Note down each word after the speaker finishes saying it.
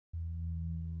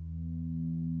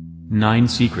9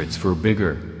 Secrets for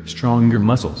Bigger, Stronger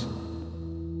Muscles.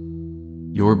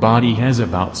 Your body has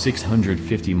about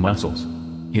 650 muscles.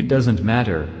 It doesn't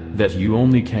matter that you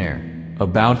only care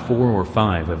about 4 or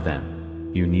 5 of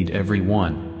them. You need every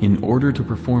one in order to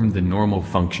perform the normal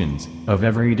functions of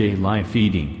everyday life: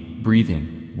 eating,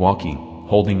 breathing, walking,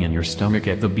 holding in your stomach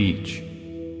at the beach.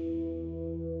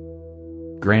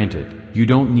 Granted, you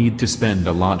don't need to spend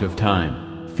a lot of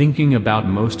time thinking about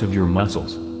most of your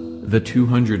muscles. The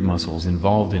 200 muscles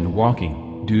involved in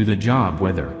walking do the job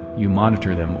whether you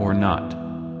monitor them or not.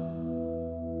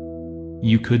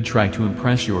 You could try to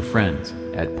impress your friends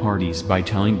at parties by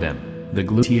telling them the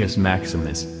gluteus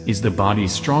maximus is the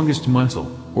body's strongest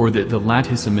muscle, or that the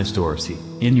latissimus dorsi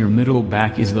in your middle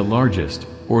back is the largest,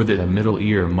 or that a middle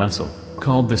ear muscle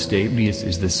called the stapedius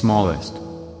is the smallest.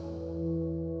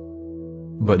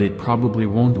 But it probably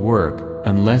won't work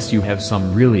unless you have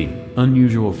some really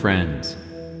unusual friends.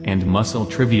 And muscle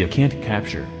trivia can't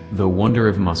capture the wonder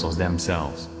of muscles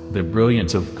themselves, the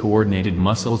brilliance of coordinated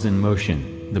muscles in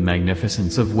motion, the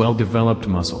magnificence of well-developed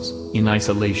muscles in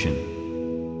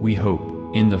isolation. We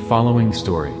hope, in the following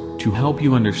story, to help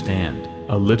you understand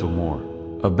a little more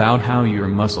about how your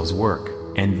muscles work,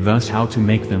 and thus how to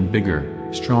make them bigger,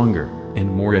 stronger, and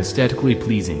more aesthetically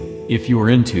pleasing. If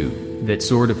you're into that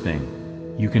sort of thing,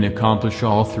 you can accomplish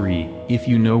all 3 if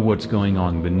you know what's going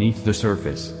on beneath the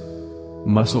surface.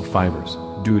 Muscle fibers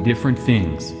do different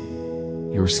things.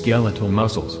 Your skeletal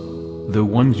muscles, the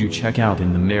ones you check out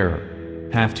in the mirror,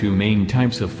 have 2 main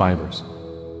types of fibers.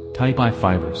 Type I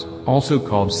fibers, also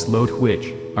called slow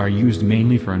twitch, are used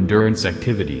mainly for endurance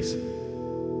activities.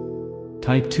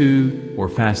 Type II, or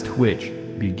fast twitch,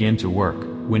 begin to work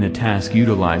when a task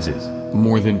utilizes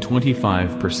more than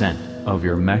 25% of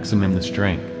your maximum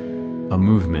strength. A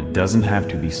movement doesn't have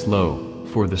to be slow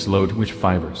for the slow twitch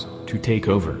fibers to take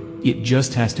over. It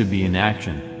just has to be an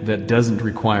action that doesn't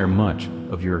require much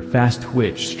of your fast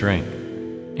twitch strength.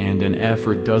 And an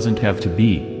effort doesn't have to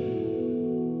be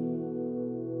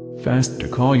fast to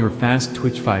call your fast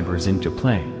twitch fibers into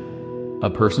play. A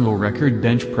personal record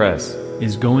bench press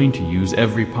is going to use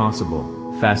every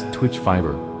possible fast twitch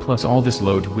fiber, plus all the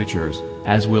slow twitchers,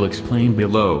 as we'll explain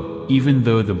below, even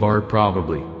though the bar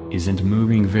probably isn't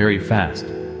moving very fast.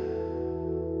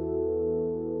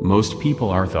 Most people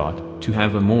are thought to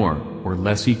have a more or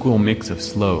less equal mix of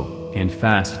slow and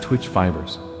fast twitch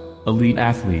fibers. Elite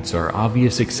athletes are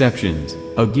obvious exceptions.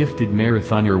 A gifted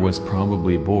marathoner was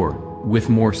probably born with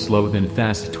more slow than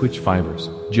fast twitch fibers,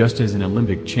 just as an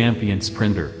Olympic champion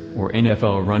sprinter or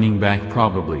NFL running back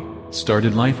probably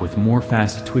started life with more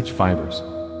fast twitch fibers.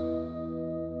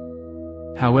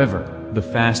 However, the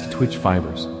fast twitch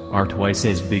fibers are twice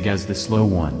as big as the slow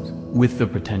ones, with the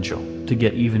potential to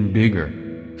get even bigger.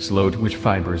 Slow twitch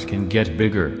fibers can get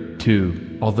bigger,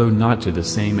 too, although not to the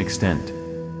same extent.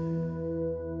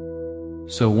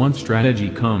 So one strategy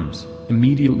comes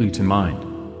immediately to mind: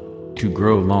 to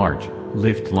grow large,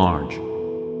 lift large.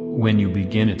 When you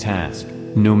begin a task,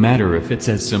 no matter if it's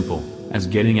as simple as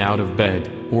getting out of bed,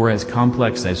 or as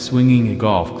complex as swinging a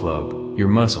golf club, your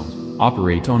muscles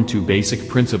operate on 2 basic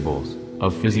principles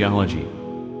of physiology.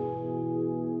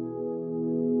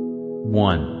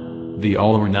 1. The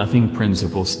all-or-nothing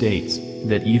principle states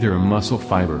that either a muscle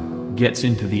fiber gets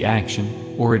into the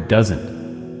action, or it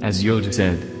doesn't. As Yoda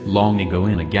said long ago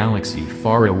in a galaxy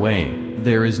far away,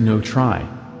 there is no try.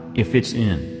 If it's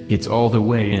in, it's all the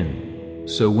way in.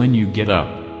 So when you get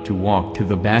up to walk to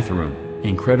the bathroom,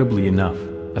 incredibly enough,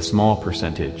 a small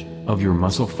percentage of your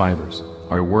muscle fibers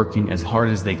are working as hard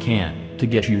as they can to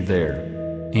get you there.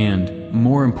 And,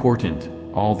 more important,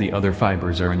 all the other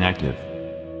fibers are inactive.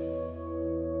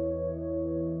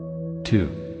 2.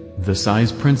 The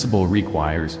size principle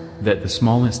requires that the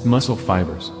smallest muscle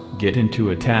fibers get into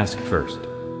a task first.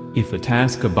 If a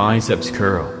task, a biceps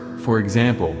curl, for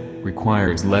example,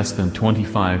 requires less than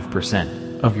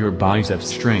 25% of your biceps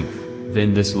strength,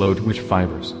 then the slow twitch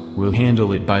fibers will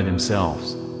handle it by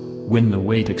themselves. When the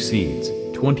weight exceeds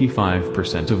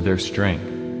 25% of their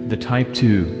strength, the type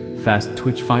II fast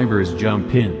twitch fibers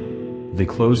jump in. The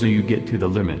closer you get to the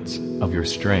limits of your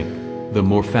strength, the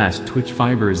more fast twitch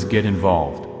fibers get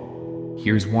involved.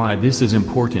 Here's why this is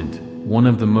important. One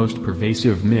of the most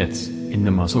pervasive myths in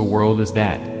the muscle world is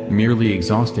that merely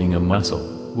exhausting a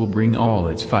muscle will bring all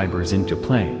its fibers into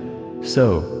play.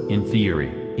 So, in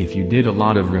theory, if you did a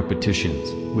lot of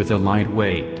repetitions with a light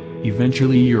weight,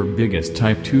 eventually your biggest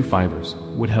type II fibers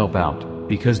would help out,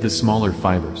 because the smaller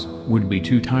fibers would be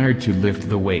too tired to lift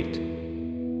the weight.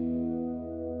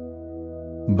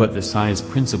 But the size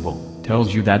principle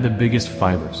tells you that the biggest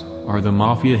fibers are the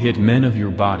mafia hit men of your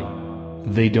body.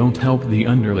 They don't help the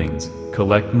underlings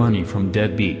collect money from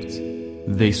deadbeats.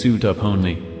 They suit up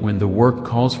only when the work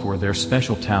calls for their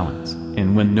special talents,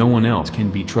 and when no one else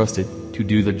can be trusted to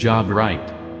do the job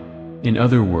right. In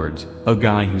other words, a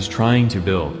guy who's trying to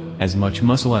build as much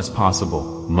muscle as possible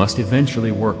must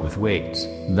eventually work with weights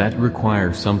that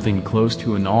require something close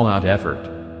to an all-out effort.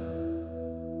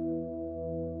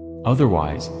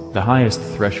 Otherwise, the highest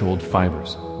threshold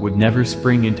fibers would never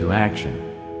spring into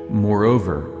action.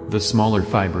 Moreover, the smaller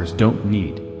fibers don't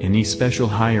need any special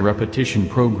higher repetition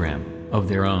program of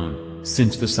their own,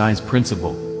 since the size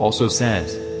principle also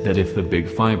says that if the big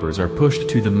fibers are pushed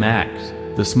to the max,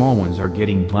 the small ones are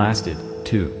getting blasted,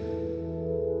 too.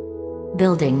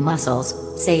 Building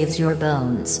muscles saves your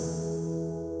bones.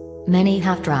 Many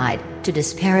have tried to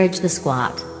disparage the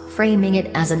squat, framing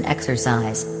it as an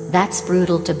exercise that's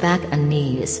brutal to back and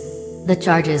knees. The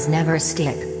charges never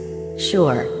stick.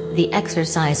 Sure, the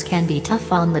exercise can be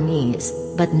tough on the knees,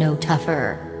 but no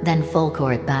tougher than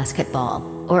full-court basketball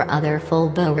or other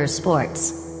full-bore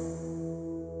sports.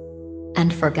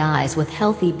 And for guys with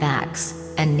healthy backs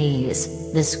and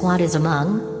knees, the squat is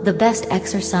among the best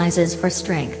exercises for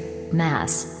strength,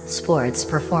 mass, sports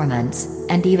performance,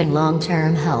 and even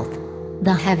long-term health.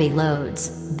 The heavy loads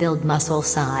build muscle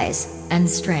size and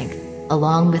strength,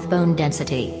 along with bone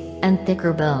density, and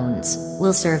thicker bones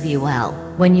will serve you well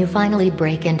when you finally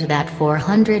break into that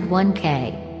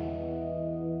 401k.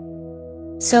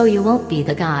 So you won't be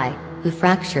the guy who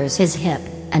fractures his hip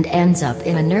and ends up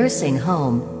in a nursing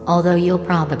home, although you'll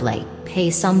probably pay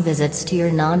some visits to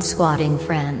your non-squatting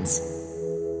friends.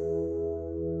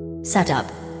 Setup.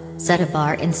 Set a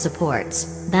bar in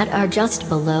supports that are just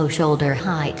below shoulder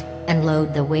height, and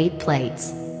load the weight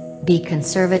plates. Be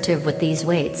conservative with these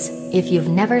weights if you've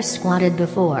never squatted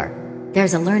before.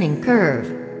 There's a learning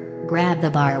curve. Grab the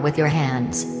bar with your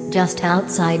hands just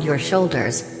outside your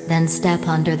shoulders, then step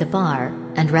under the bar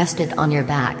and rest it on your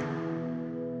back.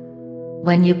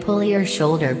 When you pull your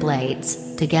shoulder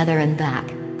blades together and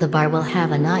back, the bar will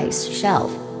have a nice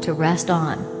shelf to rest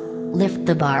on. Lift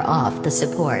the bar off the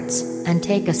supports and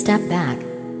take a step back.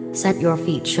 Set your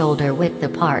feet shoulder width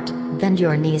apart, bend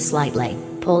your knees slightly,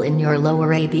 pull in your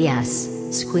lower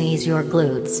abs, squeeze your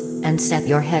glutes, and set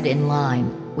your head in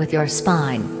line with your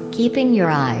spine, keeping your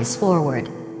eyes forward.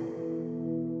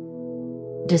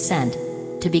 Descent.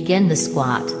 To begin the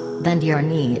squat, bend your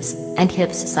knees and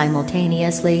hips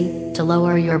simultaneously to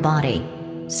lower your body.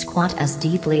 Squat as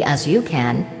deeply as you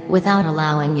can, without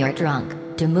allowing your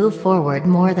trunk to move forward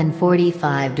more than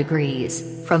 45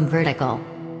 degrees from vertical.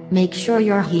 Make sure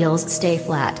your heels stay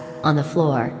flat on the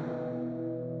floor.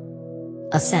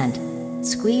 Ascent.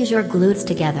 Squeeze your glutes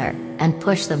together and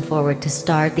push them forward to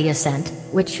start the ascent,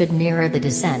 which should mirror the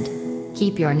descent.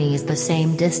 Keep your knees the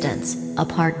same distance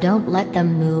apart, don't let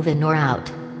them move in or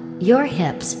out. Your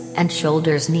hips and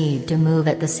shoulders need to move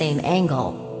at the same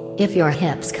angle. If your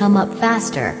hips come up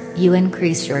faster, you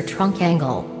increase your trunk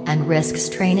angle and risk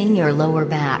straining your lower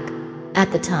back.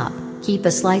 At the top, keep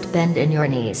a slight bend in your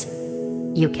knees.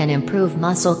 You can improve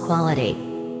muscle quality.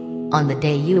 On the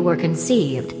day you were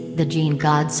conceived, the gene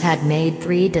gods had made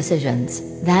 3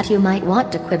 decisions that you might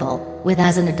want to quibble with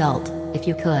as an adult, if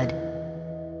you could.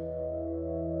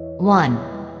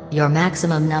 1. Your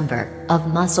maximum number of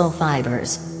muscle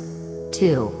fibers.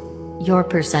 2. Your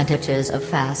percentages of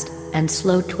fast and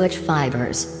slow twitch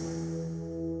fibers.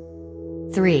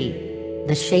 3.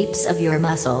 The shapes of your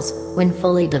muscles when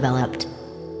fully developed.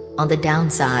 On the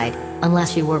downside,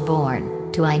 unless you were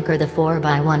born to anchor the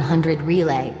 4x100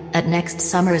 relay at next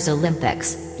summer's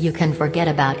Olympics, you can forget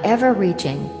about ever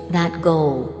reaching that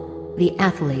goal. The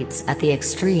athletes at the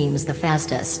extremes, the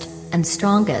fastest and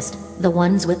strongest, the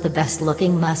ones with the best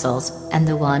looking muscles, and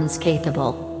the ones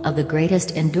capable of the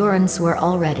greatest endurance were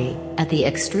already at the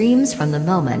extremes from the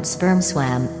moment sperm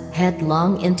swam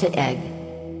headlong into egg.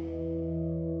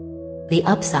 The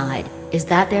upside is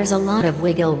that there's a lot of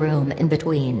wiggle room in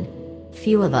between.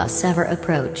 Few of us ever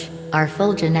approach our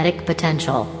full genetic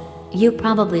potential. You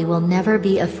probably will never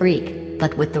be a freak,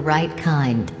 but with the right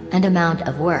kind and amount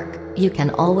of work, you can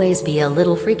always be a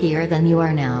little freakier than you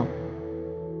are now.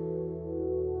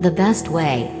 The best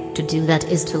way to do that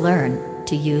is to learn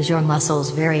to use your muscle's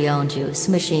very own juice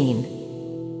machine.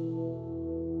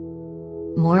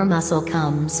 More muscle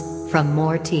comes from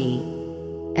more tea.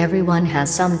 Everyone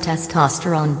has some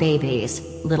testosterone babies,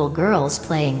 little girls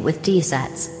playing with tea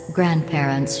sets,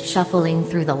 grandparents shuffling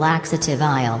through the laxative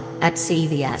aisle at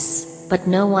CVS, but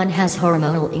no one has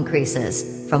hormonal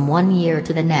increases from one year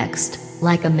to the next,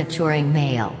 like a maturing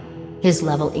male. His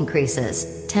level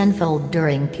increases tenfold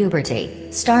during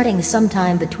puberty, starting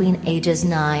sometime between ages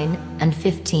 9 and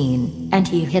 15, and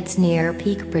he hits near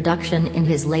peak production in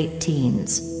his late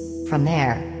teens. From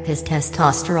there, his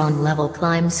testosterone level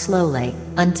climbs slowly,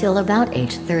 until about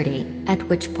age 30, at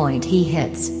which point he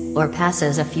hits, or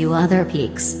passes a few other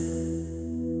peaks.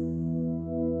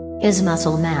 His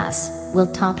muscle mass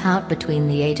will top out between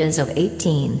the ages of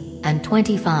 18 and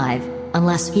 25,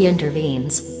 unless he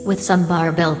intervenes with some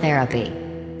barbell therapy.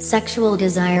 Sexual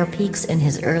desire peaks in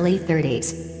his early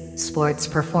 30s. Sports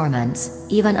performance,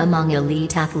 even among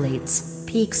elite athletes,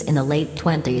 peaks in the late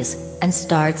 20s, and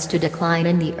starts to decline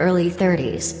in the early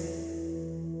 30s.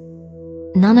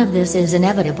 None of this is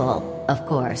inevitable, of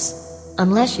course.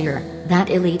 Unless you're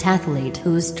that elite athlete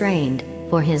who's trained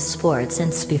for his sport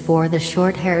since before the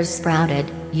short hairs sprouted,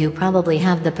 you probably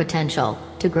have the potential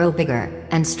to grow bigger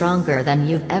and stronger than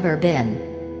you've ever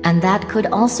been. And that could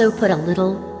also put a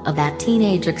little of that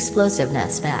teenage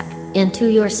explosiveness back into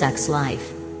your sex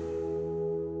life.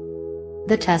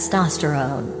 The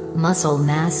testosterone muscle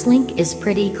mass link is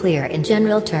pretty clear in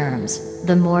general terms.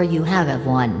 The more you have of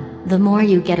one, the more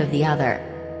you get of the other.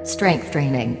 Strength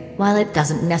training, while it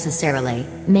doesn't necessarily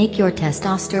make your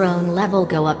testosterone level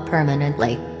go up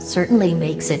permanently, certainly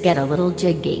makes it get a little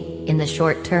jiggy in the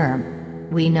short term.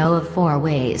 We know of 4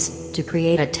 ways to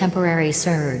create a temporary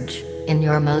surge in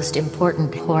your most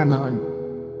important hormone.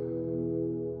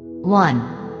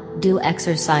 1. Do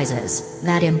exercises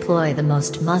that employ the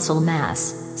most muscle mass,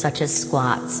 such as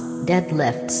squats,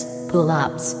 deadlifts,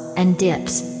 pull-ups, and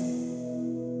dips.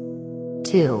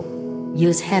 2.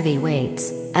 Use heavy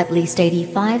weights, at least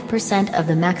 85% of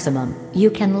the maximum you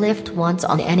can lift once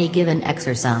on any given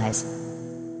exercise.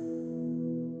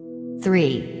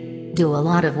 3. Do a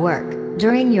lot of work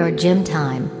during your gym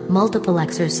time, multiple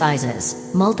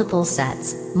exercises, multiple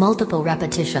sets, multiple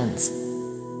repetitions.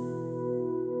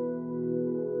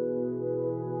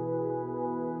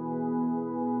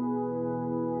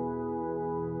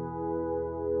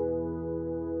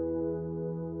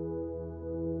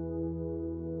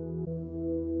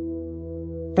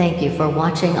 Thank you for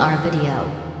watching our video.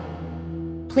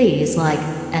 Please like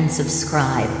and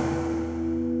subscribe.